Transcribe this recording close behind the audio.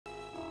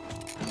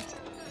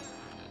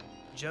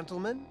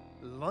Gentlemen,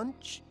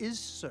 lunch is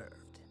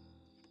served.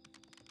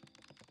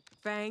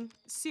 Fang,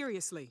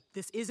 seriously,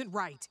 this isn't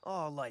right.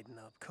 Oh, lighten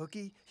up,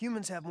 Cookie.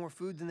 Humans have more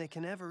food than they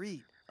can ever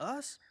eat.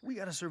 Us, we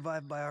gotta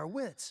survive by our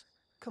wits.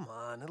 Come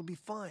on, it'll be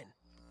fine.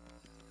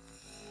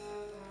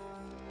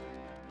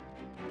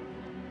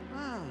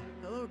 Ah,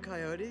 hello,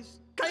 coyotes.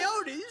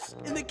 Coyotes?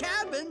 In the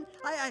cabin?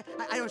 I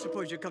don't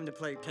suppose you come to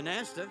play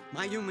canasta.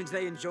 My humans,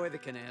 they enjoy the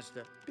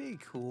canasta. Be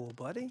cool,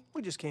 buddy.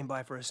 We just came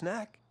by for a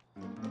snack.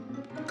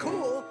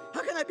 Cool?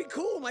 How can I be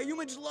cool? My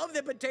humans love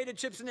their potato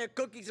chips and their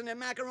cookies and their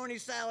macaroni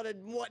salad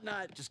and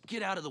whatnot. Just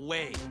get out of the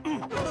way.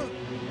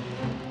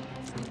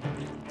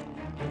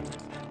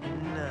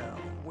 Now,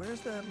 where's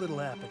that little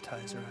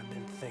appetizer I've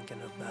been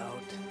thinking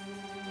about?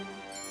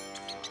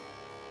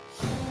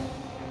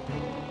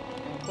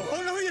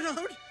 Oh, no, you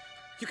don't.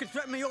 You can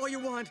threaten me all you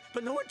want,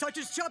 but no one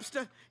touches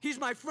Chubbster. He's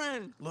my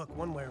friend. Look,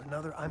 one way or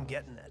another, I'm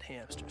getting that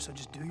hamster, so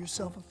just do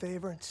yourself a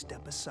favor and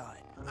step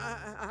aside.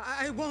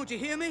 I won't, you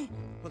hear me?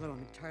 Although I'm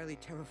entirely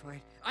terrified.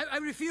 I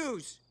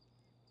refuse.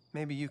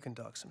 Maybe you can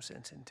talk some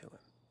sense into him.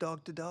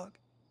 Dog to dog?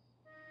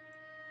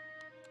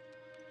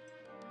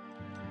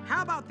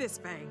 How about this,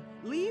 Fang?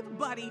 Leave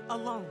Buddy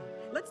alone.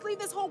 Let's leave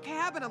this whole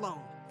cabin alone,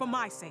 for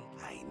my sake.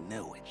 I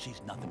knew it.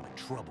 She's nothing but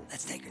trouble.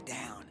 Let's take her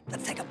down.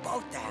 Let's take them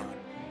both down.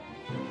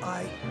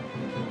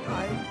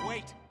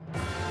 Wait!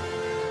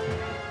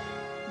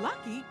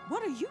 Lucky,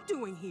 what are you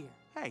doing here?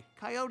 Hey,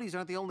 coyotes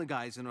aren't the only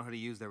guys who know how to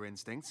use their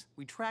instincts.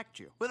 We tracked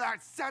you. With our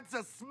sense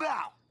of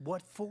smell!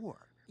 What for?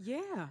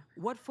 Yeah,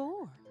 what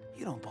for?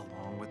 You don't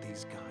belong with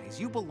these guys.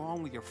 You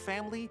belong with your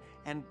family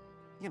and,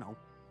 you know,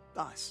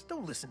 us.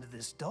 Don't listen to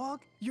this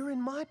dog. You're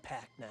in my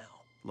pack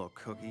now. Look,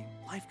 Cookie,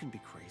 life can be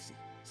crazy.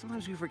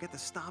 Sometimes we forget to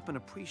stop and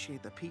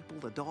appreciate the people,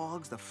 the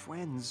dogs, the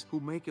friends who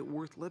make it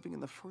worth living in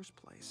the first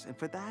place. And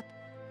for that,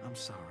 I'm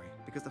sorry.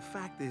 Because the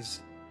fact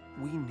is,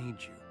 we need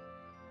you.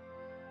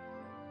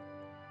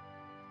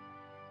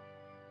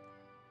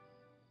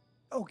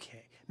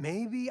 Okay,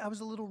 maybe I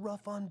was a little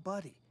rough on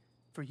Buddy.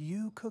 For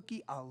you,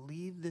 Cookie, I'll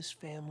leave this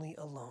family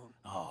alone.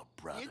 Oh,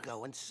 brother. You're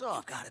going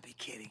soft. You gotta be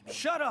kidding me.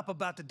 Shut up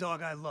about the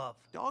dog I love.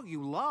 Dog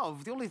you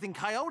love? The only thing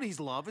coyotes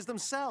love is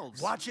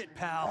themselves. Watch it,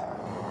 pal.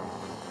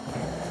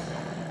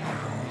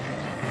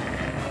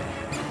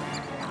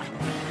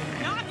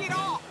 Knock it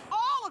off,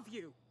 all of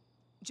you!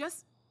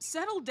 Just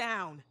settle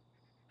down.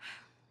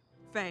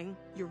 Fang,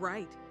 you're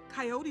right.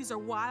 Coyotes are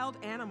wild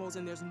animals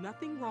and there's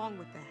nothing wrong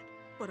with that.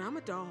 But I'm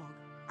a dog.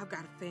 I've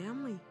got a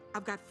family.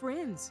 I've got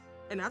friends.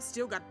 And I've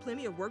still got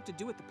plenty of work to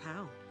do at the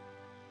pound.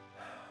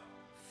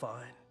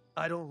 Fine.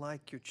 I don't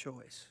like your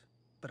choice,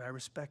 but I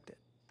respect it.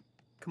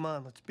 Come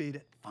on, let's beat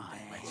it. Fine,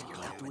 let's get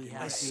What do we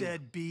I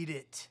said beat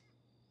it.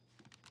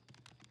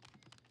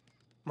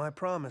 My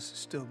promise is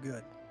still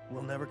good.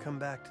 We'll never come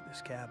back to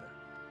this cabin.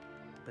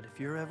 But if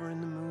you're ever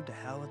in the mood to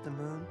howl at the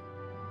moon,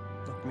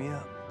 look me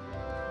up.